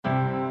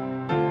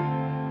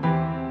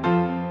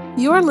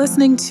You are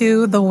listening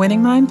to the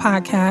Winning Mind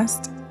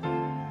Podcast.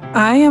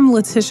 I am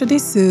Letitia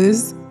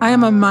D'Souza. I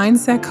am a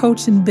mindset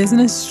coach and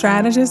business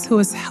strategist who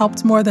has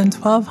helped more than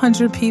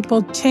 1,200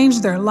 people change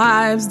their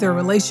lives, their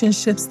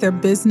relationships, their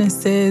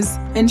businesses,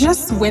 and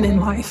just win in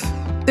life.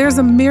 There's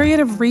a myriad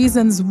of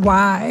reasons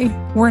why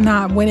we're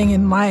not winning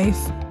in life.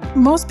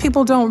 Most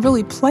people don't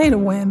really play to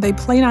win, they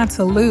play not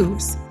to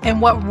lose.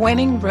 And what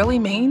winning really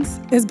means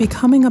is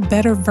becoming a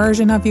better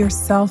version of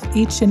yourself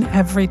each and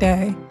every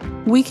day.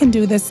 We can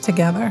do this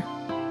together.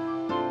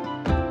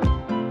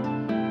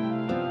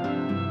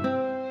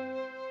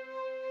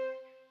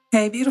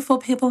 Hey, beautiful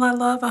people I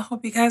love. I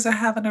hope you guys are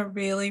having a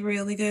really,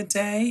 really good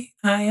day.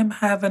 I am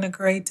having a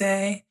great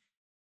day.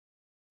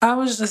 I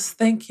was just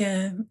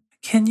thinking,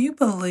 can you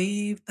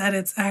believe that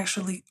it's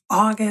actually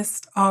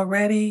August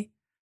already?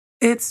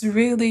 It's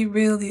really,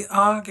 really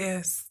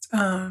August.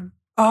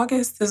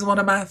 August is one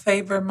of my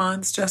favorite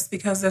months just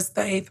because it's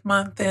the eighth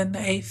month and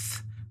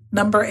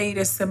number 8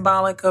 is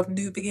symbolic of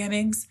new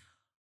beginnings.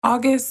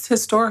 August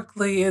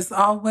historically is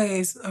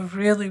always a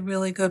really,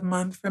 really good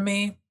month for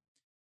me.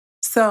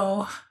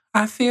 So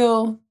I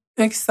feel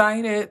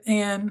excited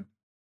and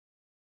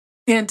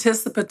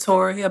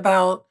anticipatory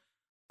about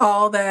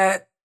all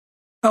that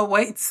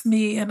awaits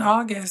me in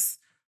August.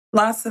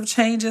 Lots of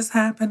changes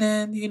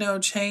happening,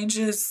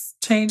 changes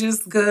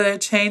good,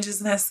 change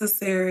is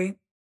necessary.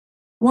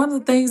 One of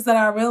the things that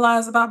I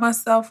realize about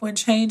myself when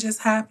change is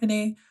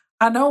happening,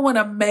 I know when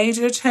a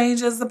major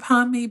change is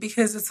upon me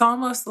because it's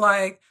almost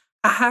like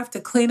I have to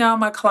clean out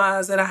my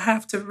closet. I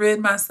have to rid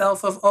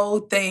myself of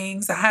old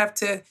things. I have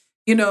to,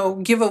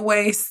 give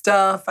away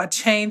stuff. I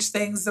change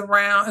things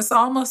around. It's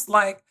almost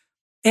like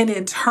an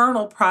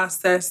internal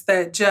process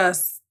that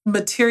just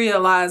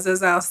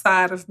materializes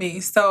outside of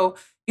me. So,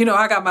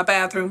 I got my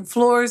bathroom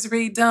floors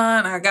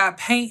redone. I got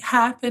paint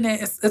happening.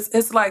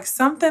 It's like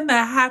something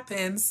that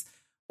happens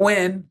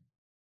when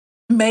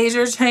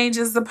major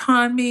changes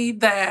upon me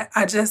that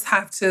I just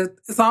have to,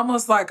 it's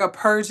almost like a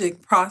purging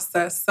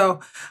process.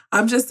 So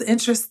I'm just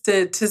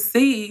interested to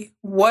see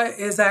what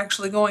is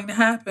actually going to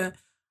happen.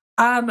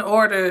 I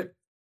ordered,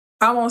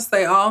 I won't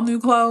say all new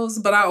clothes,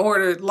 but I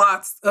ordered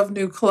lots of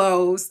new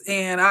clothes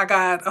and I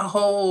got a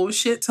whole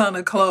shit ton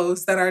of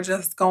clothes that are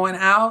just going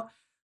out.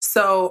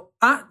 So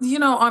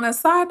on a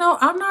side note,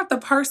 I'm not the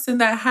person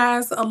that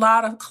has a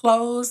lot of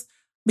clothes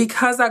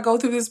because I go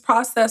through this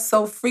process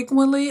so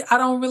frequently. I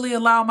don't really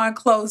allow my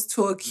clothes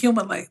to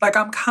accumulate. Like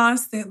I'm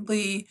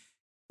constantly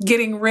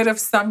getting rid of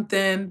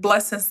something,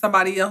 blessing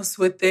somebody else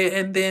with it,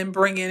 and then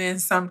bringing in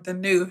something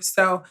new.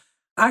 So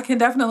I can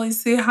definitely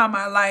see how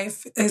my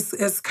life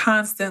is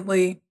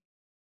constantly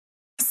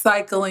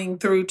cycling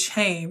through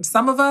change.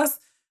 Some of us,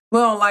 we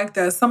don't like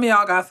that. Some of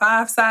y'all got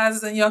 5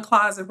 sizes in your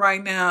closet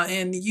right now,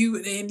 and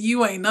you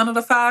ain't none of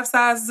the 5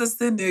 sizes that's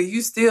in there.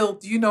 You still,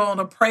 on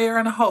a prayer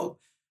and a hope.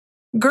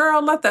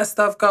 Girl, let that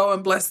stuff go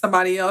and bless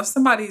somebody else.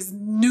 Somebody's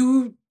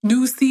new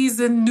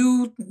season,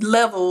 new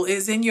level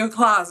is in your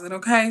closet,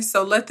 okay?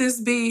 So let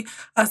this be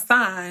a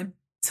sign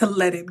to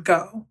let it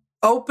go.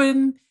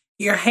 Open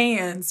your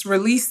hands,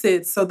 release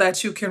it so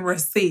that you can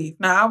receive.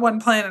 Now, I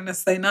wasn't planning to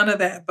say none of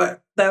that,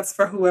 but that's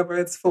for whoever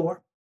it's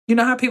for. You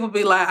know how people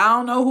be like, I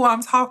don't know who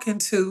I'm talking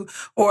to,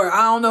 or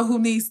I don't know who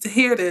needs to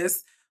hear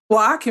this. Well,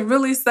 I can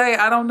really say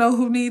I don't know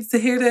who needs to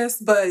hear this,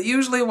 but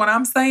usually when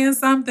I'm saying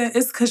something,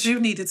 it's because you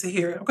needed to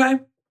hear it, okay?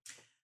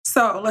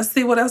 So let's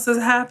see what else is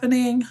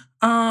happening.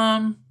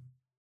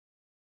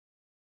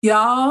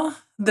 Y'all,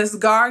 this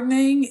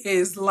gardening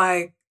is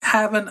like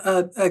having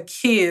a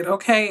kid,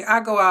 okay? I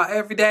go out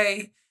every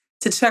day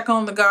to check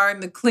on the garden,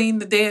 to clean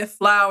the dead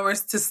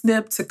flowers, to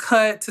snip, to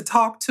cut, to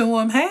talk to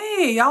them.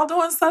 Hey, y'all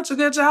doing such a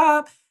good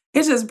job.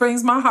 It just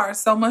brings my heart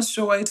so much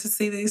joy to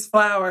see these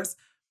flowers.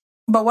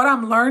 But what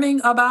I'm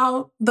learning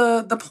about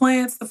the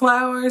plants, the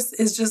flowers,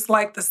 is just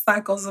like the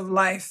cycles of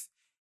life.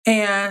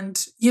 And,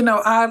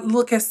 I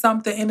look at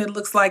something and it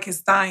looks like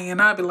it's dying.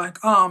 And I'd be like,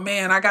 oh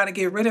man, I got to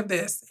get rid of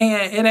this.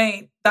 And it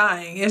ain't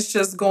dying. It's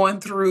just going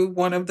through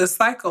one of the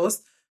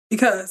cycles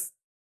because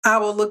I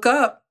will look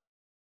up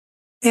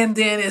and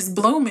then it's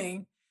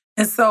blooming.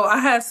 And so I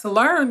had to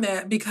learn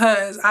that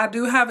because I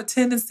do have a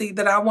tendency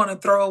that I want to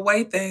throw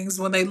away things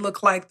when they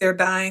look like they're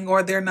dying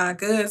or they're not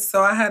good.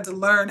 So I had to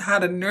learn how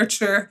to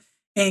nurture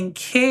and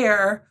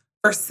care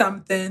for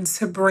something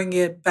to bring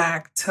it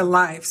back to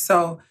life.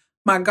 So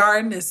my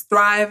garden is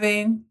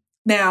thriving.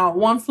 Now,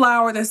 one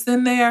flower that's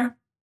in there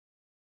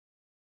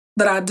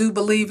that I do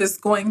believe is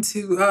going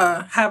to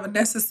have a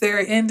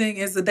necessary ending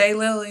is the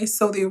daylily.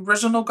 So the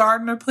original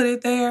gardener put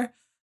it there.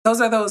 Those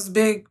are those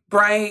big,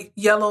 bright,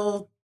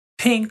 yellow,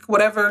 pink,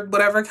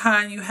 whatever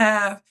kind you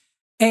have.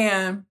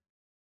 And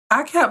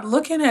I kept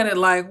looking at it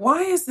like,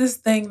 why is this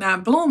thing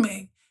not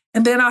blooming?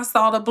 And then I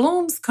saw the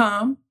blooms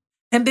come.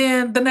 And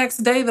then the next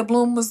day the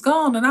bloom was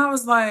gone. And I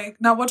was like,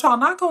 now what y'all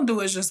not gonna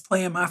do is just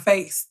play in my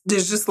face.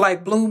 There's just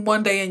like bloom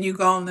one day and you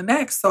gone the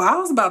next. So I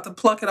was about to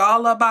pluck it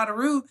all up by the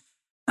root.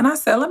 And I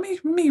said, let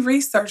me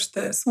research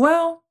this.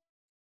 Well,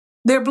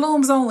 their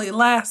blooms only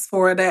last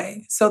for a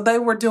day. So they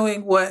were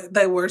doing what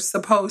they were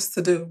supposed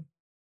to do.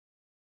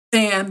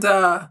 And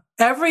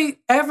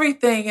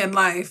Everything in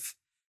life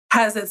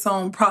has its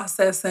own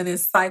process and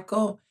its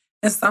cycle.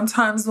 And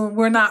sometimes when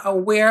we're not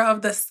aware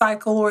of the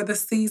cycle or the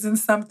season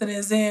something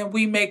is in,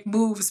 we make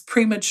moves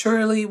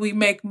prematurely. We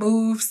make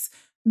moves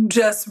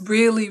just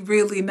really,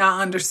 really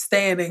not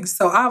understanding.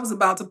 So I was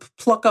about to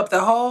pluck up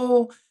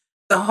all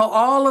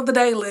of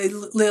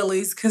the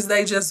lilies because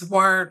they just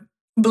weren't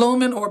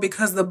blooming or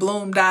because the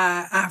bloom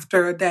died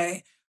after a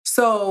day.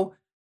 So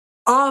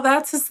all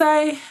that to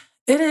say,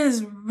 it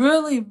is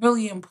really,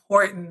 really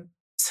important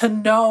to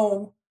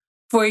know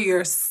for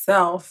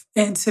yourself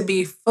and to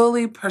be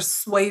fully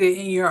persuaded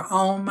in your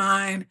own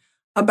mind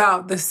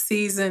about the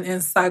season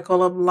and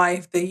cycle of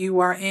life that you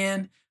are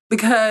in.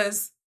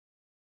 Because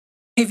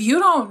if you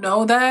don't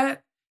know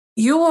that,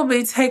 you will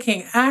be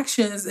taking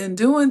actions and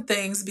doing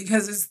things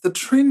because it's the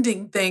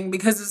trending thing,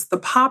 because it's the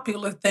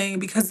popular thing,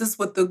 because it's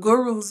what the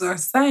gurus are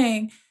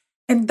saying.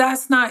 And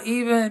that's not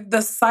even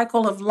the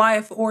cycle of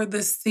life or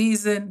the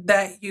season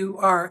that you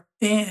are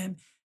in.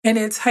 And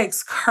it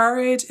takes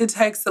courage, it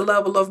takes a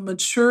level of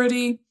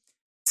maturity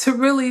to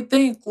really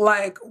think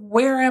like,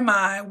 where am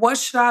I? What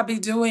should I be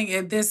doing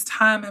at this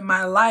time in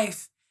my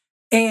life?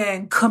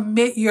 And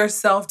commit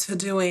yourself to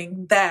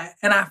doing that.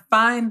 And I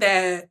find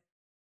that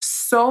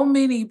so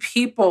many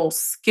people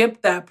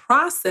skip that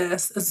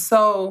process. And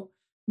so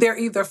they're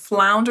either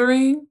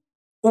floundering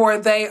or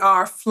they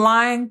are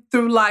flying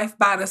through life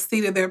by the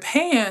seat of their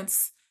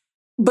pants,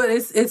 but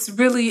it's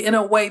really in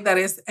a way that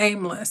is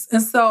aimless.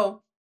 And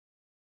so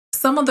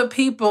some of the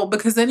people,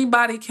 because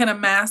anybody can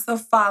amass a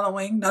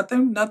following,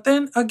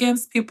 nothing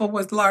against people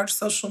with large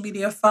social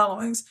media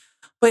followings,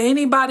 but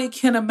anybody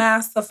can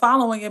amass a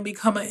following and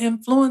become an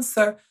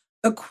influencer.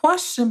 The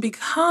question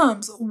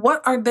becomes,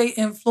 what are they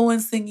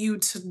influencing you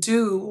to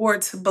do or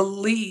to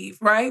believe,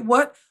 right?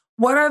 What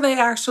are they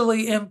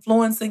actually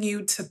influencing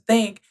you to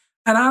think?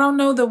 And I don't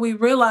know that we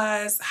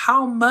realize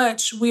how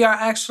much we are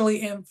actually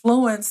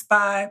influenced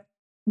by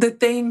the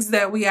things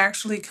that we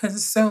actually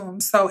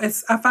consume. So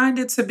I find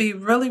it to be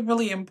really,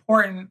 really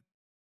important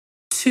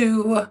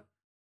to,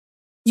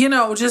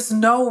 just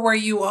know where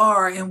you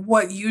are and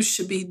what you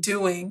should be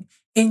doing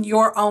in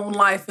your own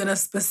life in a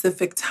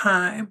specific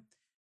time.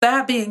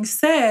 That being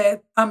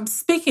said, I'm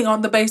speaking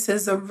on the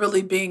basis of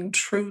really being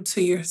true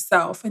to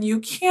yourself. And you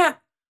can't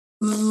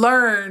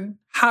learn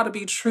how to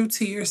be true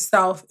to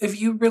yourself if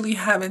you really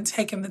haven't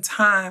taken the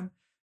time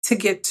to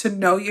get to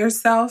know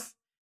yourself.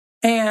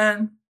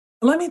 And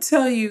let me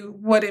tell you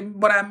what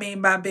I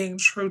mean by being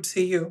true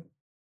to you.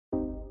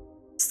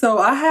 So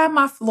I had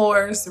my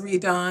floors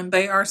redone.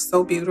 They are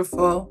so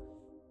beautiful.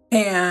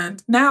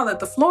 And now that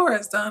the floor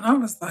is done, I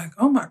was like,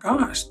 oh my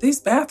gosh, these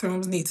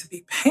bathrooms need to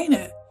be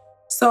painted.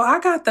 So I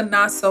got the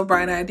not so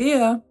bright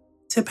idea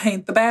to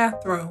paint the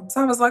bathrooms.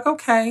 I was like,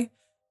 okay,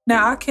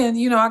 now I can,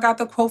 I got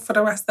the quote for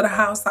the rest of the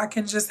house. I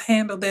can just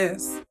handle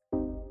this.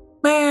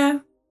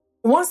 Man,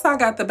 once I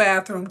got the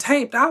bathroom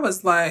taped, I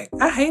was like,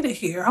 I hate it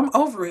here. I'm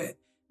over it.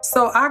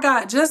 So I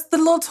got just the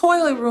little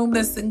toilet room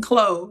that's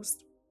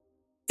enclosed.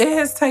 It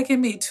has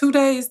taken me 2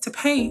 days to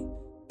paint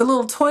the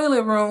little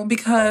toilet room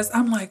because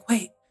I'm like,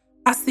 wait,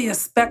 I see a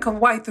speck of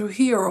white through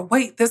here, or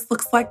wait, this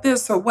looks like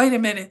this, or wait a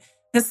minute.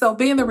 And so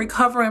being the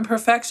recovering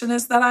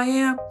perfectionist that I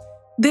am,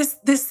 this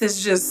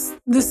is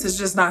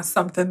just not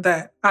something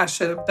that I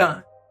should have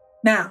done.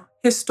 Now,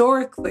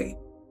 historically,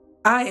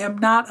 I am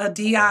not a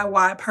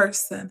DIY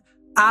person.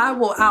 I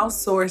will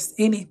outsource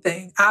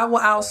anything. I will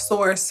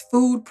outsource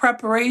food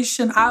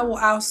preparation. I will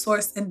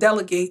outsource and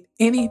delegate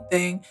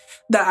anything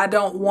that I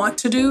don't want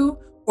to do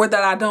or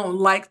that I don't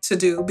like to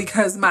do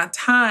because my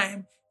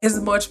time is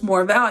much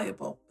more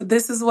valuable. But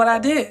this is what I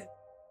did.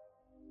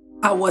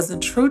 I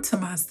wasn't true to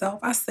myself.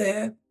 I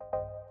said,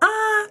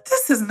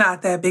 this is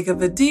not that big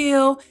of a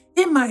deal.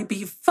 It might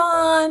be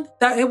fun.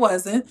 That it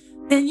wasn't.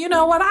 And you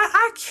know what?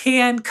 I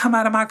can come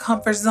out of my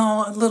comfort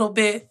zone a little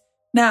bit.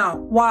 Now,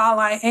 while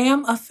I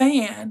am a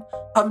fan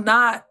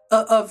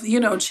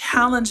of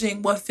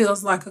challenging what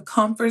feels like a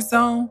comfort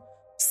zone,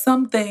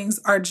 some things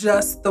are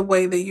just the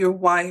way that you're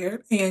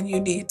wired and you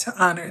need to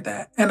honor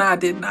that. And I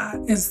did not.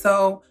 And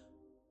so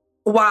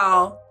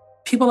while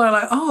people are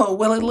like, oh,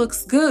 well, it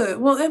looks good.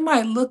 Well, it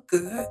might look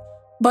good.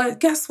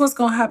 But guess what's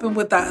going to happen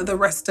with the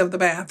rest of the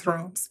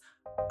bathrooms?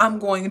 I'm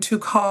going to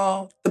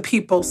call the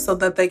people so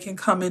that they can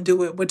come and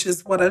do it, which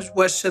is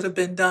what should have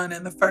been done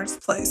in the first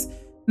place.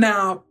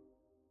 Now,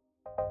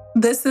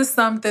 this is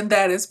something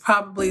that is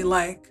probably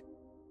like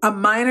a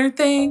minor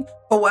thing.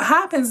 But what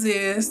happens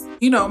is,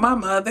 my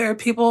mother,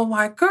 people are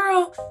like,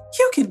 girl,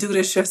 you can do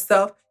this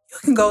yourself. You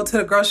can go to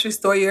the grocery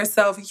store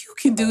yourself. You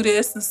can do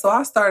this. And so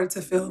I started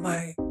to feel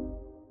like,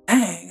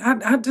 dang,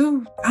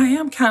 I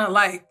am kind of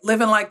like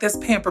living like this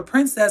pampered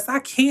princess. I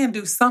can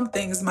do some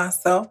things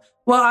myself.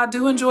 Well, I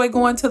do enjoy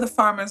going to the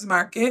farmer's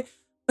market.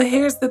 But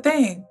here's the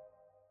thing.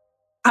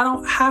 I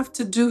don't have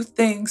to do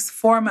things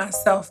for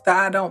myself that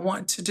I don't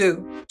want to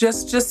do,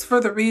 just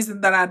for the reason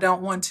that I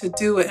don't want to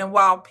do it. And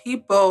while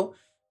people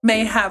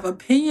may have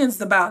opinions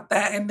about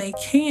that and they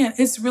can,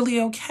 it's really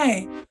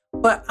okay.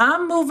 But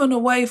I'm moving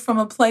away from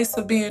a place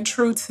of being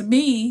true to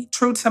me,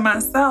 true to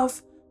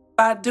myself,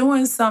 by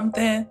doing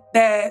something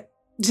that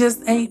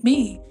just ain't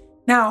me.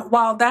 Now,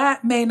 while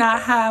that may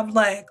not have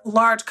like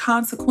large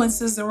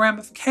consequences and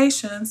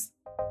ramifications,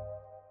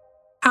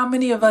 how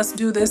many of us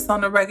do this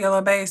on a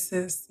regular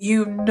basis?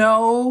 You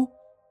know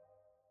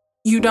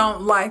you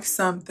don't like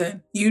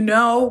something. You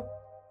know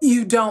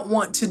you don't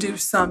want to do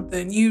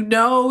something. You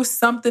know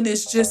something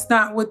is just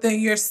not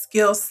within your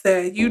skill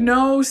set. You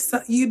know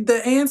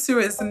the answer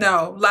is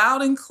no.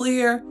 Loud and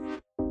clear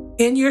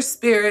in your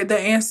spirit, the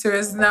answer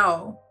is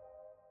no.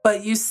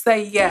 But you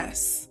say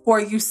yes, or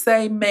you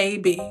say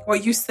maybe, or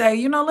you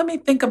say, let me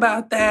think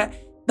about that.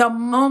 The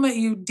moment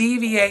you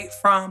deviate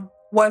from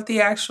what the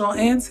actual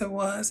answer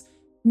was,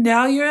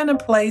 now you're in a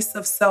place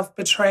of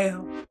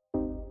self-betrayal.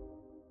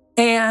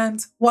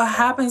 And what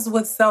happens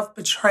with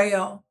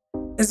self-betrayal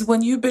is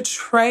when you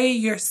betray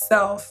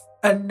yourself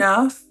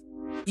enough,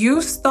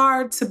 you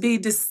start to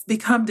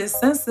become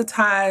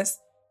desensitized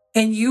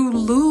and you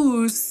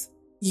lose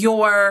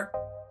your,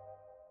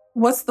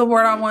 what's the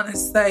word I want to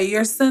say?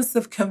 Your sense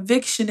of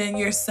conviction and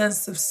your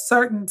sense of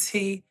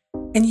certainty.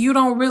 And you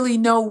don't really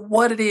know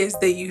what it is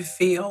that you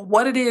feel,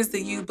 what it is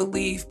that you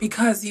believe,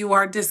 because you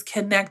are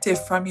disconnected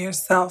from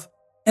yourself.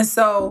 And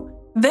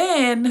so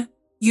then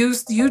you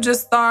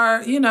just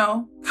start,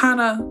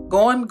 kind of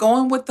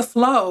going with the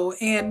flow.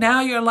 And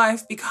now your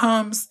life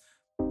becomes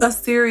a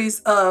series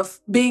of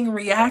being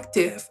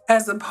reactive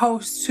as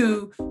opposed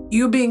to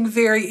you being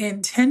very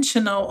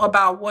intentional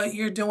about what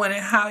you're doing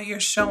and how you're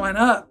showing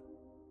up.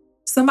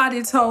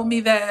 Somebody told me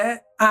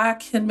that I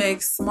can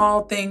make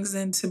small things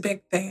into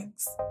big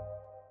things.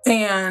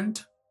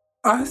 And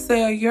I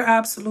say, you're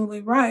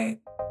absolutely right.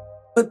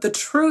 But the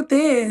truth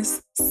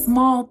is,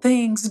 small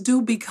things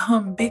do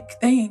become big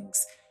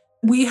things.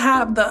 We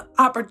have the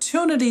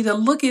opportunity to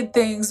look at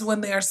things when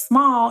they're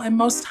small, and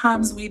most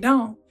times we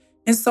don't.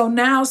 And so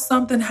now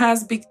something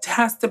has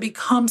to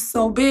become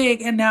so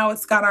big, and now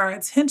it's got our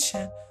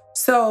attention.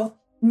 So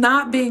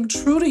not being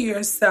true to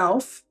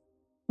yourself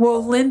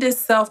will lend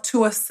itself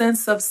to a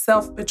sense of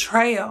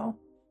self-betrayal.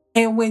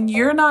 And when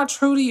you're not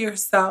true to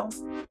yourself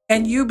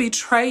and you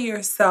betray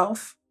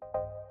yourself,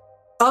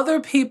 other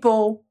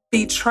people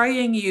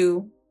betraying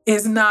you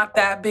is not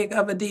that big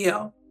of a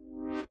deal.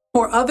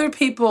 For other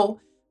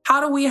people, how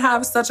do we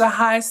have such a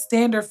high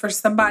standard for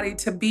somebody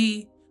to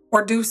be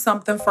or do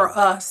something for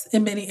us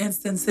in many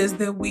instances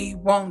that we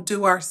won't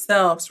do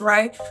ourselves,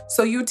 right?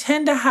 So you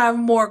tend to have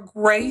more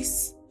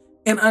grace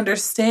and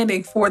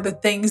understanding for the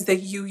things that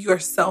you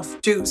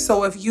yourself do.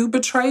 So if you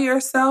betray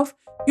yourself,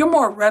 you're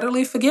more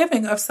readily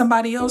forgiving of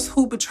somebody else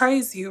who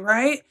betrays you,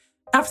 right?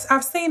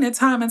 I've seen it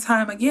time and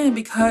time again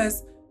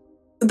because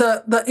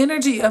the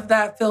energy of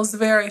that feels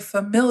very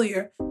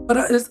familiar, but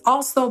it's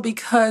also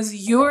because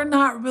you're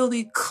not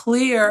really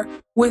clear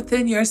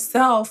within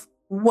yourself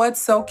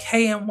what's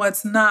okay and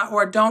what's not,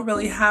 or don't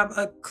really have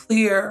a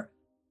clear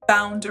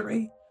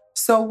boundary.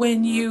 So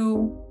when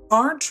you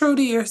aren't true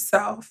to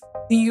yourself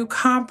and you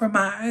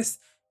compromise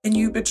and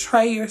you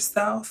betray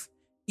yourself,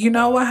 you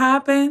know what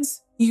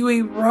happens? You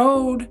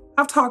erode,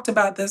 I've talked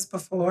about this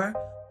before,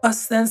 a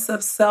sense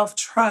of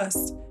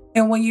self-trust.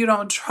 And when you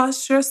don't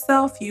trust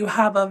yourself, you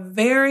have a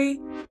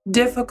very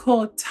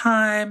difficult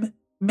time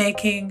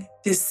making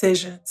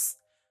decisions.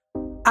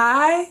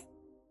 I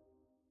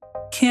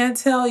can't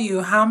tell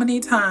you how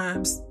many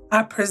times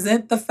I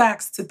present the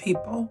facts to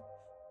people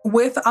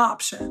with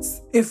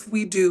options. If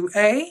we do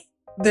A,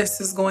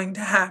 this is going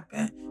to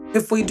happen.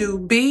 If we do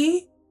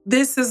B,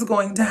 this is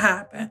going to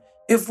happen.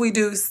 If we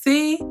do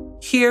C,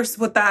 here's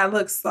what that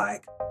looks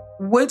like.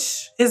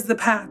 Which is the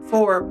path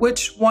forward?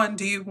 Which one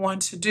do you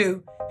want to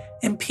do?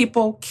 And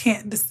people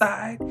can't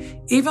decide.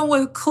 Even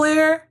with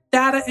clear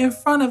data in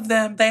front of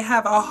them, they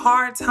have a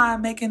hard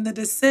time making the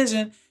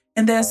decision.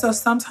 And then so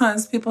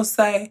sometimes people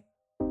say,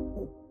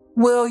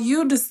 will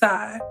you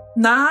decide?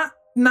 Not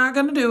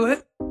going to do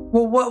it.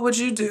 Well, what would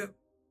you do?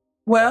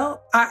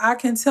 Well, I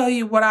can tell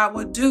you what I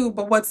would do,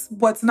 but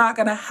what's not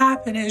going to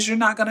happen is you're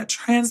not going to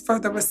transfer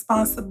the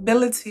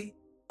responsibility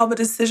of a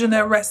decision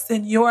that rests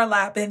in your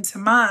lap into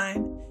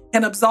mine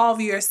and absolve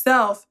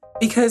yourself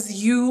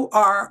because you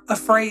are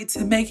afraid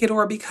to make it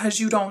or because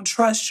you don't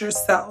trust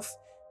yourself.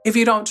 If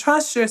you don't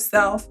trust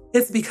yourself,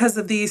 it's because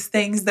of these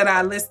things that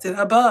I listed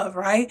above,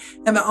 right?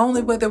 And the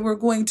only way that we're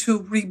going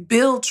to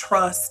rebuild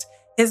trust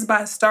is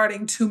by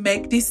starting to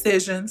make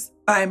decisions,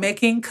 by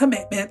making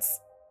commitments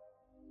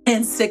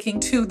and sticking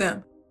to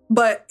them.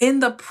 But in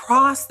the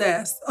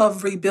process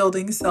of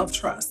rebuilding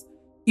self-trust,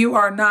 you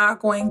are not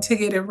going to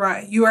get it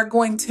right. You are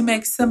going to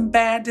make some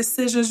bad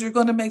decisions. You're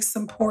going to make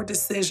some poor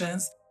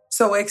decisions.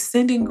 So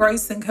extending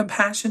grace and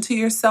compassion to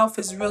yourself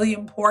is really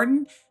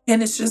important.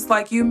 And it's just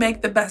like you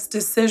make the best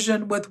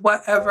decision with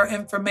whatever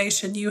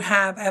information you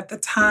have at the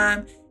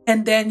time,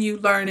 and then you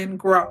learn and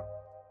grow.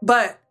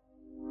 But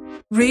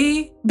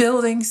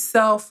rebuilding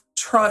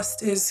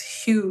self-trust is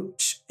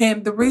huge.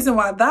 And the reason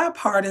why that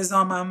part is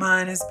on my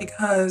mind is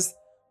because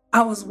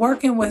I was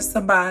working with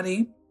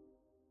somebody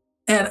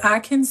and I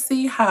can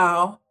see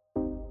how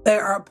they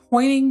are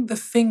pointing the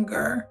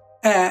finger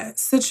at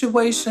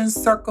situations,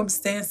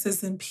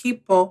 circumstances, and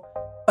people,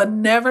 but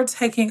never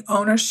taking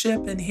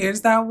ownership, and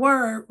here's that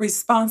word,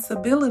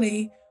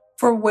 responsibility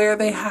for where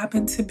they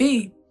happen to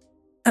be.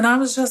 And I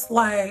was just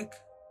like,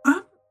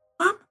 I'm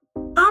I'm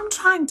I'm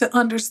trying to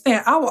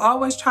understand. I will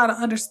always try to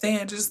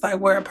understand just like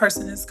where a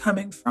person is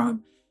coming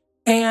from.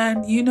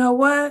 And you know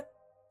what?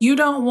 You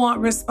don't want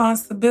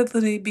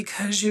responsibility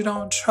because you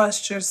don't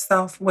trust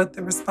yourself with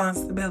the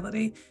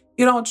responsibility.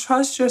 You don't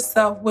trust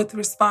yourself with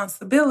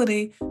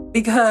responsibility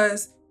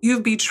because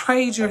you've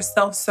betrayed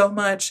yourself so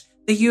much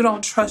that you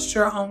don't trust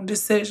your own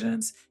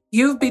decisions.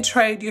 You've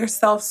betrayed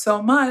yourself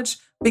so much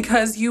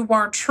because you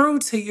weren't true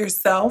to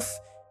yourself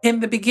in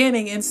the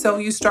beginning. And so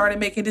you started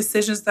making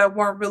decisions that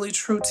weren't really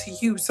true to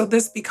you. So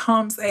this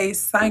becomes a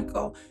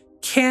cycle.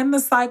 Can the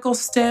cycle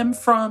stem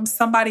from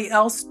somebody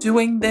else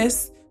doing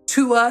this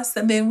to us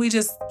and then we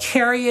just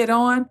carry it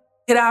on?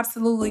 It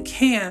absolutely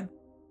can.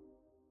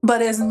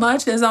 But as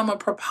much as I'm a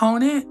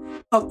proponent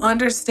of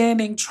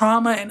understanding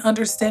trauma and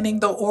understanding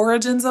the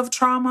origins of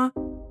trauma,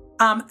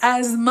 I'm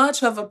as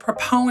much of a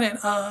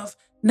proponent of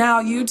now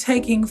you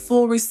taking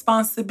full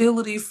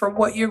responsibility for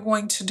what you're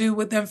going to do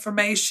with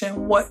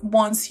information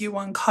once you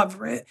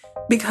uncover it.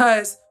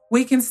 Because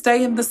we can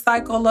stay in the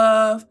cycle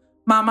of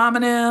my mom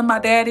and them, my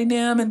daddy and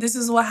them, and this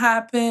is what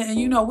happened.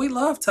 And we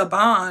love to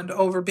bond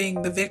over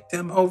being the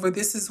victim, over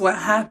this is what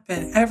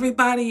happened.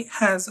 Everybody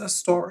has a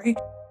story.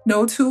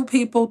 No two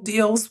people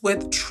deals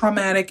with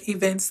traumatic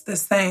events the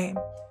same.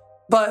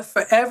 But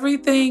for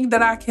everything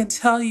that I can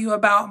tell you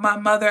about my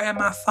mother and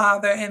my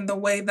father and the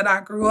way that I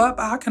grew up,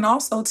 I can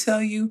also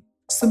tell you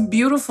some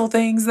beautiful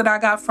things that I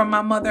got from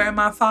my mother and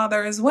my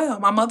father as well.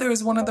 My mother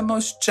is one of the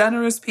most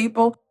generous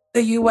people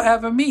that you will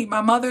ever meet.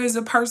 My mother is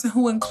a person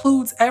who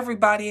includes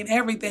everybody and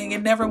everything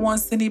and never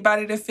wants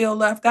anybody to feel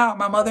left out.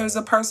 My mother is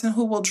a person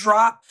who will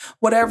drop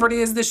whatever it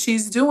is that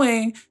she's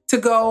doing to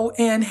go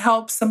and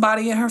help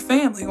somebody in her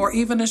family or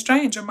even a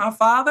stranger. Me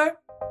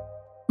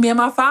and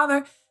my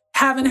father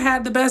haven't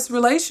had the best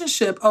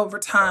relationship over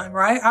time,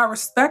 right? I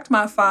respect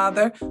my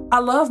father. I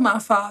love my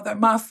father.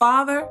 My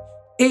father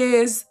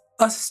is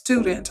a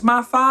student.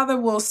 My father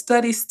will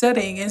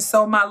studying. And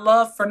so my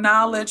love for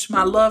knowledge,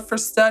 my love for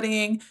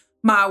studying,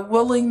 my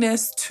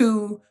willingness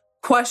to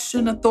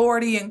question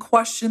authority and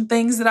question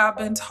things that I've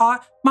been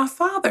taught, my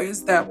father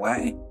is that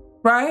way,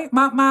 right?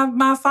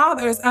 My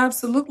father is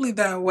absolutely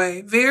that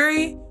way.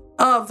 Very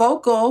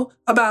vocal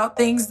about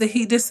things that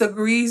he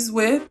disagrees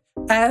with,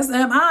 as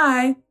am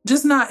I,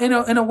 just not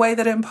in a way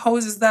that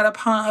imposes that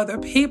upon other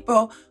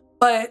people.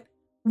 But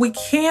we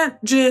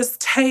can't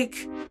just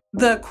take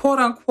the quote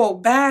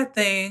unquote bad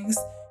things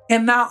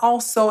and not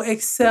also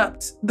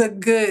accept the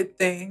good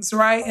things,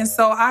 right? And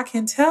so I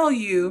can tell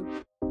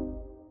you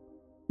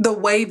the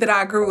way that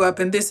I grew up,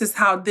 and this is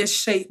how this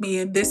shaped me,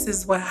 and this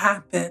is what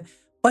happened,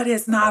 but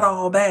it's not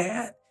all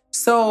bad.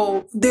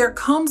 So there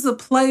comes a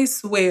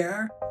place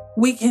where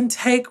we can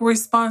take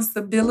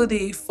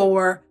responsibility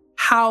for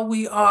how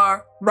we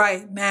are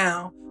right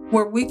now,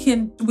 where we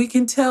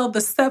can tell the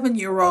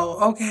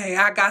 7-year-old, okay,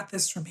 I got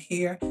this from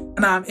here,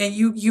 and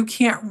you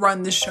can't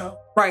run the show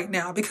right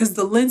now because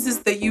the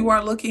lenses that you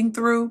are looking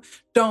through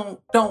don't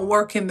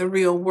work in the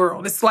real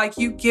world. It's like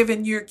you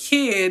giving your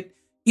kid,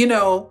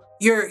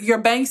 your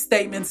bank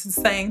statements and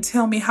saying,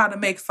 tell me how to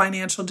make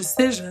financial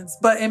decisions.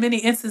 But in many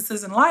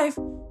instances in life,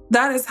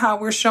 that is how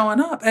we're showing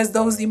up as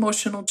those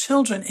emotional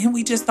children, and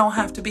we just don't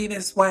have to be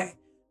this way.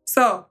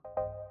 So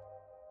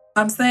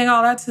I'm saying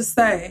all that to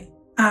say,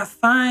 I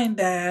find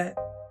that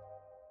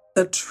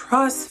the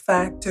trust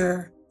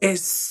factor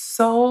is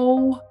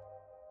so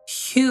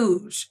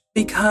huge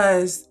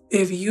because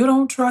if you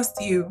don't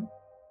trust you,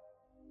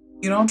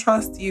 you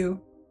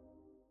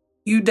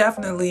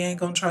definitely ain't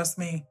gonna trust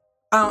me.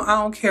 I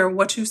don't care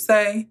what you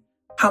say,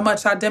 how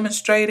much I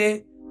demonstrate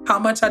it, how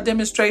much I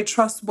demonstrate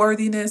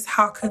trustworthiness,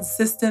 how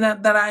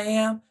consistent that I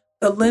am.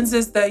 The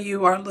lenses that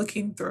you are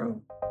looking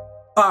through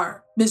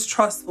are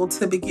mistrustful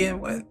to begin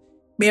with.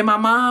 Me and my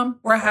mom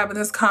were having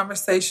this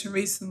conversation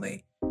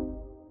recently.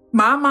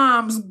 My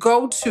mom's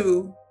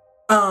go-to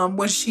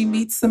when she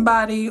meets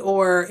somebody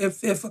or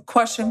if a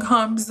question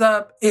comes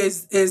up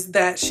is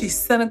that she's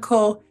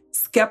cynical,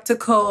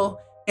 skeptical,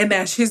 and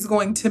that she's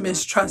going to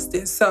mistrust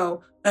it.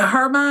 So in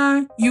her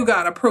mind, you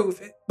got to prove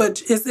it.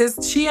 But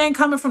she ain't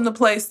coming from the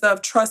place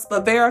of trust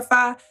but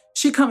verify.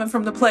 She coming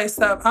from the place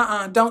of,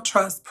 don't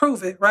trust,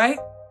 prove it, right?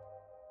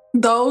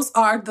 Those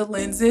are the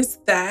lenses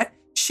that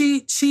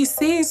she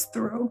sees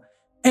through.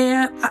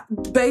 And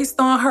based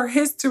on her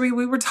history,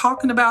 we were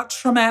talking about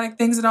traumatic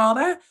things and all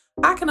that.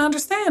 I can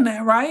understand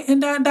that, right?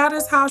 And that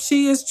is how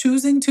she is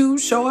choosing to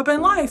show up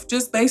in life,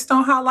 just based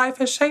on how life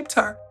has shaped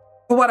her.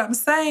 But what I'm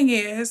saying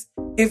is,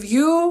 if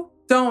you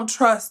don't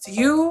trust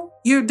you,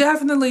 you're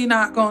definitely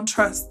not going to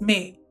trust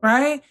me,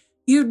 right?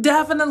 You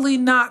definitely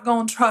not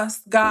going to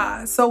trust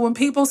God. So when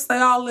people say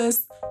all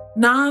this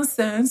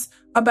nonsense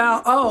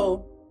about,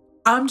 oh,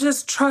 I'm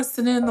just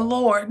trusting in the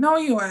Lord. No,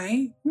 you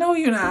ain't. No,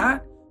 you're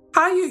not.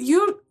 How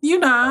you're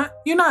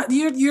not.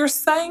 You're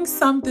saying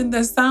something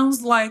that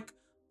sounds like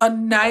a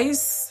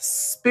nice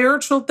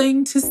spiritual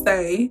thing to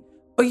say,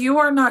 but you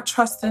are not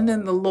trusting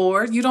in the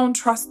Lord. You don't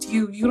trust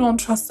you. You don't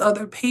trust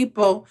other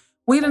people.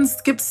 We done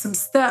skipped some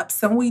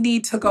steps and we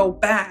need to go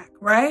back,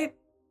 right?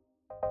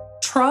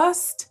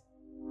 Trust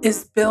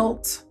is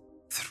built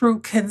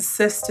through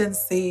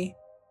consistency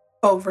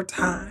over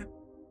time.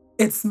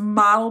 It's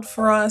modeled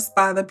for us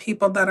by the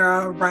people that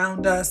are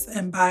around us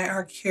and by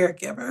our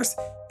caregivers.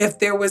 If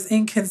there was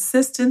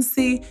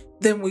inconsistency,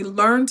 then we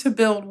learn to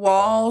build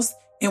walls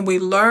and we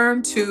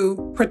learn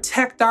to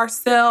protect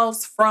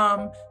ourselves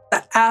from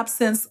the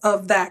absence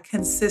of that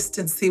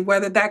consistency,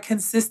 whether that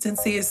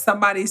consistency is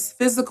somebody's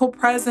physical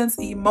presence,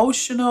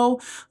 emotional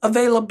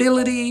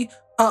availability,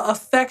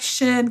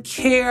 affection,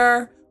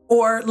 care,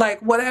 or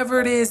like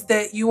whatever it is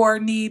that your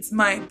needs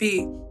might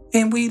be.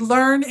 And we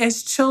learn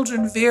as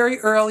children very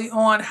early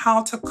on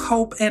how to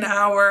cope in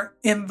our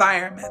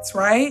environments,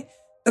 right?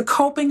 The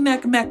coping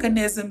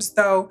mechanisms,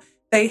 though,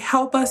 they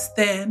help us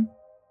then.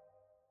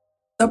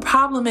 The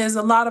problem is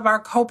a lot of our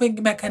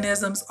coping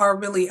mechanisms are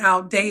really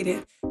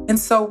outdated. And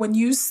so when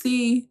you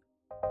see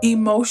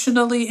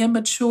emotionally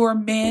immature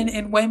men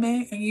and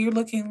women and you're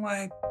looking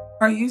like,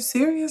 are you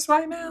serious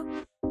right now?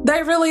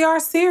 They really are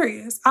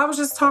serious. I was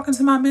just talking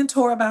to my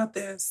mentor about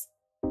this.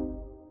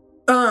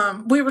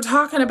 We were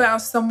talking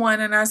about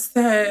someone and I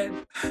said,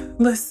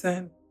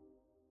 listen,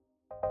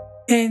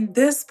 in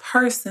this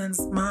person's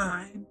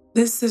mind,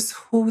 this is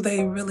who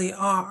they really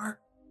are.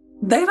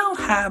 They don't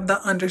have the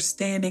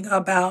understanding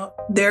about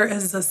there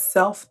is a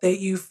self that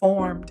you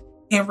formed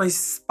in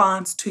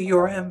response to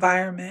your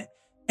environment.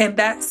 And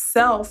that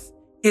self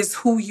is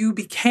who you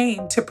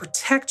became to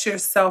protect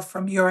yourself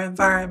from your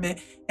environment.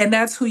 And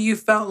that's who you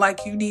felt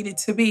like you needed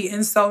to be.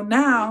 And so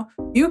now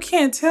you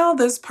can't tell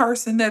this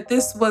person that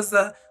this was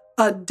a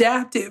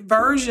adapted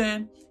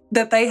version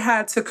that they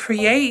had to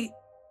create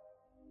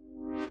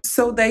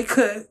so they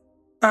could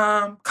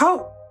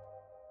cope.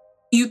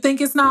 You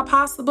think it's not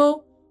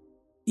possible?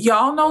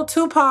 Y'all know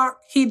Tupac,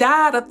 he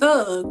died a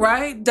thug,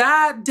 right?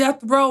 Died Death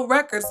Row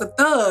Records, a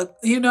thug,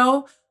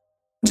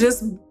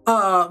 just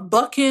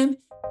bucking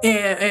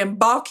and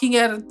balking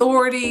at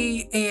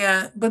authority.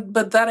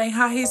 But that ain't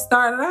how he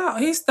started out.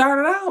 He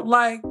started out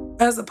like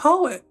as a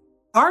poet,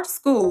 art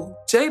school,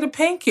 Jada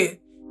Pinkett,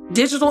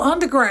 Digital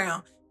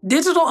Underground.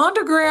 Digital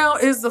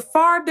Underground is a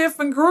far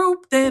different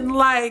group than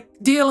like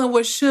dealing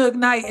with Suge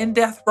Knight and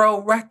Death Row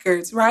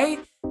Records,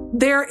 right?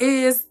 There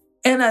is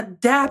an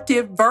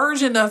adaptive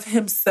version of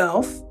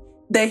himself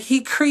that he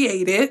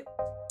created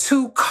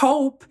to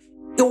cope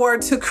or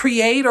to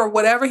create or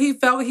whatever he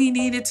felt he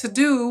needed to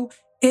do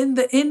in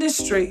the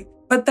industry.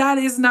 But that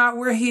is not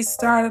where he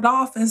started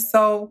off. And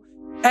so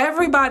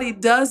everybody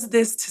does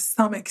this to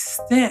some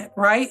extent,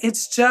 right?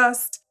 It's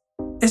just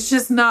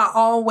not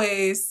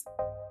always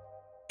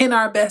in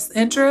our best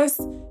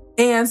interest.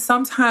 And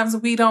sometimes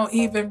we don't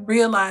even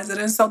realize it.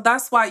 And so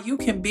that's why you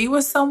can be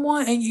with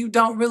someone and you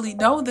don't really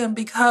know them,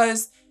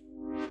 because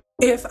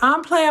if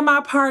I'm playing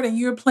my part and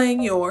you're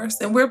playing yours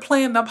and we're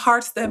playing the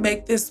parts that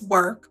make this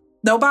work,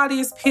 nobody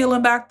is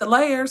peeling back the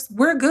layers.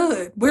 We're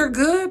good. We're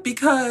good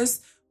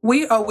because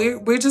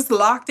we're just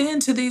locked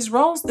into these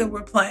roles that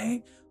we're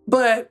playing.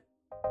 But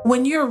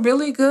when you're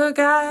really good,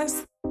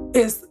 guys,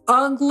 it's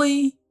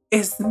ugly,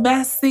 it's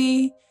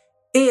messy,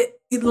 it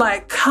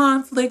like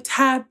conflict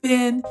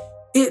happen.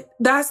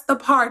 That's the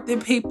part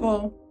that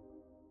people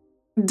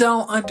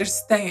don't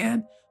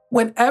understand.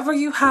 Whenever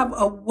you have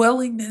a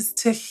willingness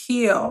to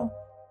heal,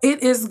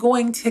 it is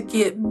going to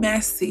get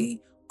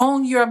messy.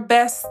 On your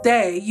best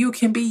day, you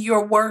can be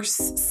your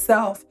worst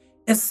self.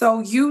 And so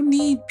you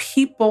need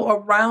people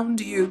around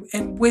you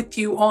and with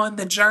you on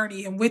the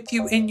journey and with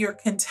you in your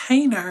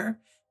container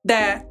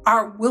that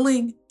are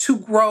willing to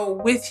grow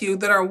with you,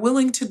 that are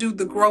willing to do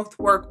the growth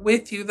work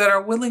with you, that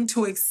are willing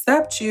to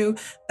accept you.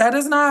 That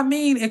does not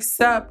mean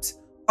accept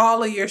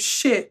all of your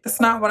shit. That's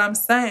not what I'm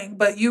saying.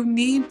 But you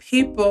need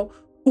people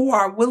who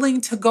are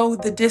willing to go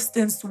the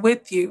distance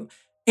with you.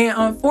 And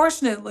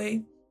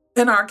unfortunately,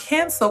 in our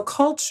cancel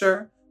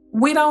culture,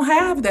 we don't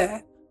have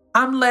that.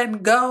 I'm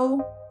letting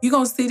go. You're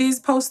going to see these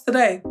posts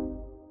today.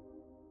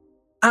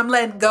 I'm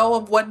letting go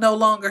of what no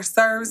longer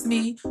serves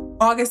me.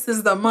 August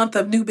is the month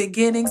of new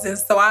beginnings. And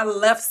so I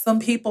left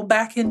some people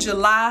back in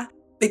July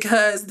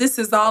because this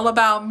is all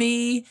about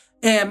me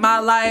and my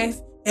life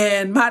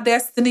and my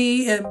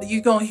destiny. And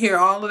you're going to hear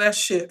all of that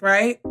shit,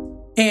 right?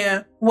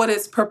 And what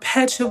it's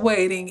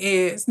perpetuating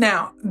is,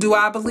 now, do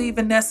I believe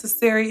in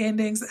necessary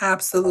endings?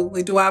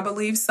 Absolutely. Do I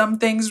believe some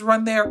things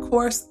run their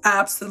course?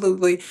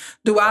 Absolutely.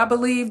 Do I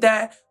believe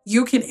that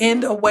you can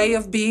end a way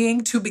of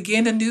being to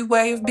begin a new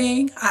way of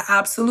being? I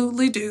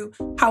absolutely do.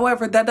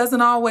 However, that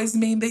doesn't always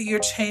mean that you're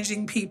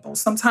changing people.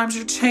 Sometimes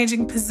you're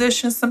changing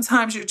positions.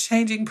 Sometimes you're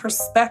changing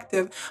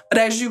perspective. But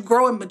as you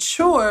grow and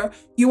mature,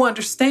 you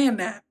understand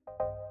that.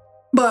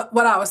 But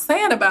what I was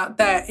saying about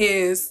that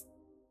is,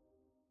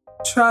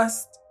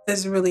 trust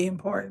is really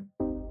important.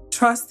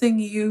 Trusting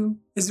you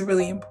is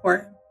really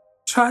important.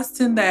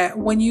 Trusting that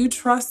when you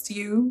trust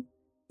you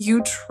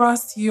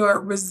trust your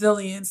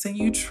resilience and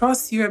you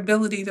trust your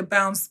ability to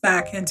bounce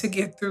back and to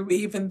get through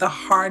even the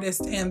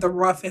hardest and the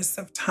roughest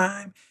of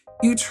time.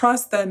 You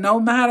trust that no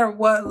matter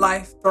what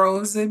life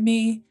throws at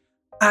me,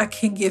 I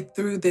can get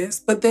through this.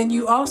 But then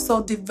you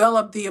also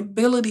develop the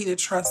ability to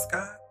trust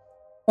God.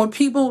 When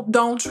people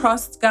don't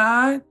trust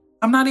God,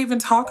 I'm not even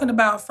talking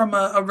about from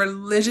a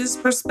religious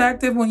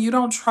perspective. When you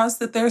don't trust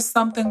that there's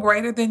something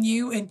greater than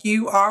you and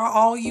you are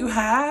all you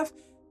have,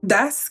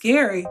 that's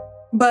scary.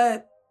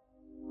 But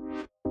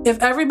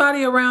if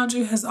everybody around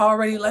you has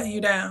already let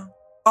you down,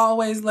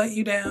 always let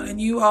you down, and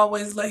you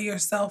always let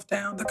yourself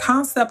down, the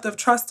concept of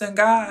trusting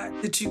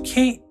God that you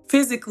can't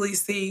physically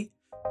see,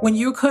 when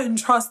you couldn't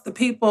trust the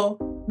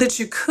people that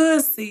you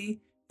could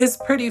see, is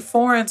pretty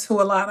foreign to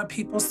a lot of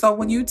people. So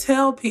when you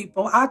tell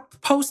people, I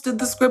posted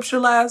the scripture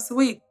last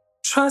week,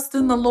 trust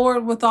in the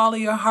Lord with all of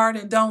your heart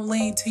and don't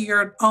lean to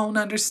your own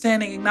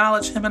understanding.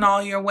 Acknowledge him in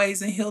all your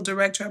ways and he'll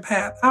direct your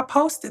path. I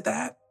posted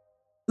that.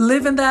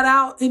 Living that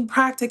out in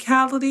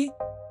practicality,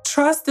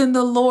 trust in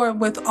the Lord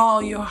with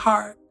all your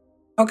heart.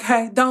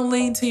 Okay? Don't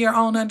lean to your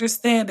own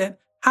understanding.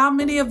 How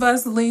many of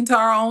us lean to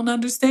our own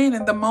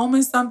understanding? The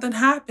moment something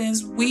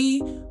happens,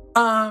 we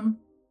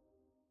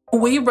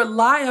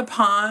rely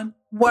upon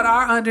what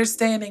our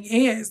understanding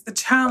is. The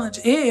challenge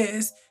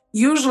is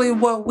usually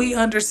what we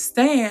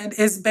understand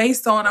is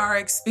based on our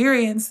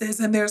experiences,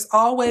 and there's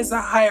always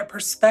a higher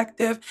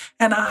perspective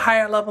and a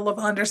higher level of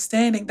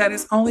understanding that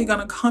is only going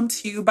to come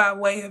to you by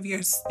way of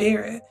your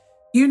spirit.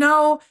 You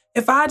know,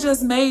 if I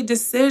just made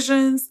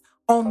decisions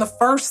on the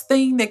first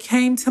thing that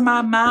came to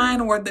my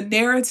mind or the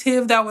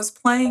narrative that was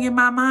playing in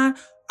my mind,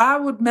 I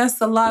would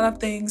mess a lot of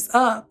things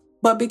up.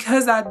 But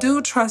because I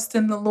do trust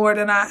in the Lord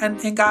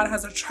and God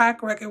has a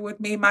track record with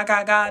me, my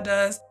God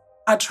does,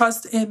 I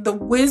trust in the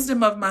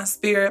wisdom of my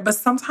spirit. But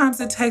sometimes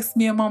it takes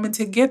me a moment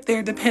to get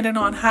there depending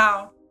on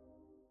how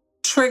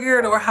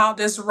triggered or how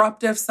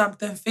disruptive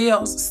something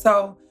feels.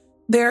 So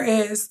there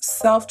is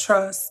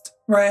self-trust,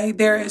 right?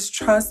 There is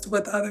trust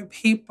with other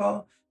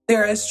people.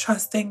 There is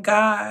trust in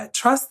God,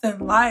 trust in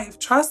life,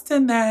 trust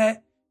in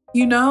that,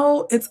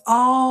 it's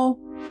all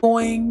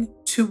going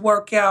to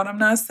work out. I'm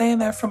not saying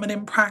that from an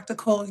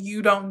impractical,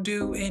 you don't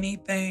do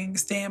anything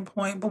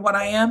standpoint, but what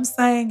I am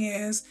saying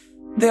is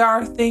there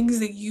are things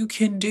that you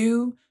can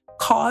do,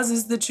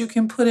 causes that you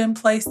can put in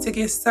place to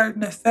get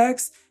certain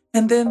effects.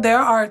 And then there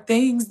are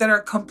things that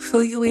are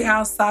completely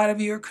outside of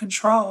your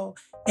control.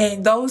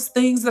 And those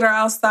things that are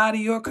outside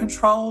of your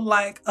control,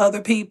 like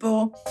other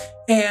people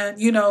and,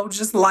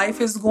 just life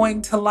is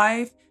going to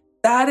life,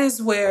 that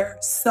is where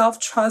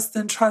self-trust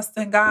and trust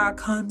in God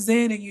comes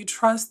in. And you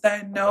trust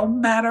that no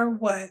matter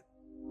what,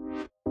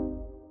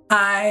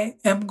 I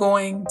am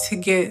going to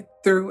get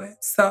through it.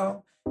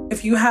 So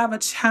if you have a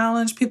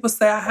challenge, people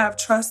say I have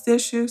trust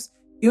issues.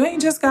 You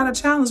ain't just got a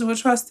challenge with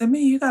trusting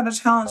me. You got a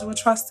challenge with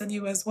trusting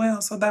you as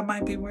well. So that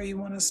might be where you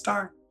want to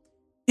start.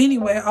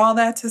 Anyway, all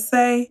that to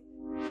say,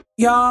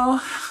 y'all,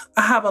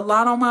 I have a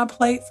lot on my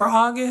plate for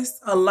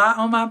August, a lot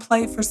on my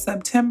plate for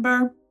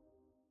September.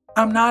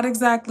 I'm not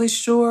exactly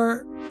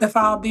sure if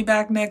I'll be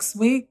back next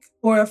week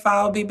or if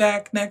I'll be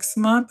back next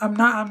month. I'm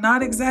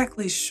not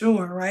exactly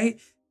sure, right?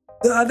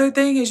 The other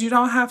thing is you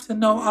don't have to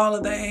know all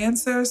of the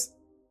answers,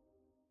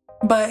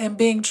 but in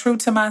being true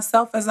to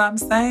myself, as I'm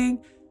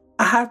saying,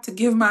 I have to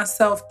give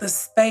myself the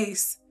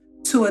space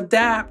to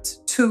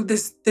adapt to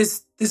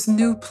this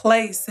new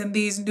place and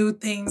these new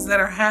things that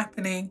are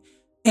happening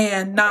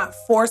and not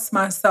force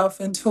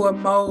myself into a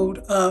mode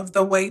of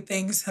the way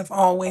things have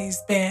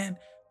always been.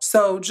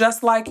 So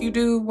just like you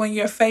do when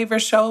your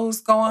favorite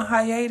shows go on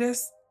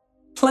hiatus,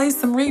 play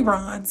some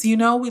reruns.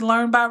 We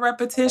learn by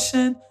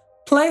repetition.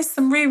 Play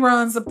some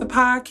reruns of the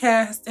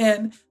podcast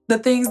and the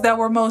things that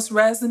were most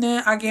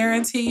resonant. I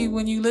guarantee you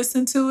when you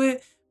listen to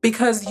it,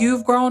 because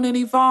you've grown and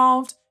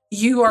evolved,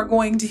 you are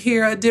going to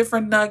hear a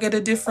different nugget,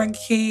 a different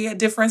key, a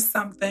different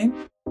something.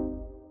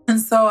 And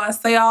so I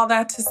say all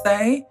that to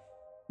say,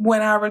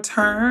 when I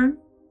return,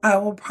 I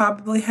will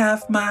probably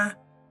have my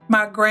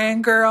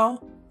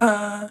grandgirl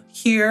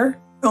here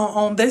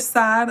on this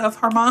side of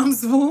her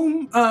mom's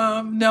womb,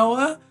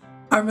 Noah.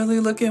 I'm really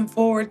looking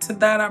forward to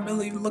that. I'm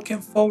really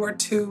looking forward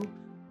to,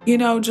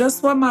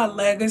 just what my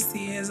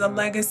legacy is, a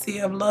legacy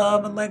of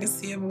love, a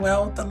legacy of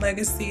wealth, a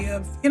legacy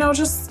of,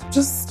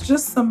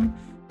 just some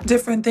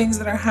different things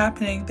that are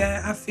happening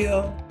that I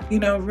feel,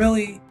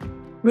 really,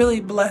 really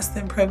blessed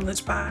and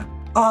privileged by.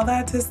 All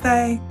that to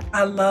say,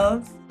 I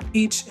love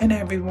each and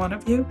every one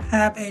of you.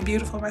 Have a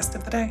beautiful rest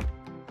of the day.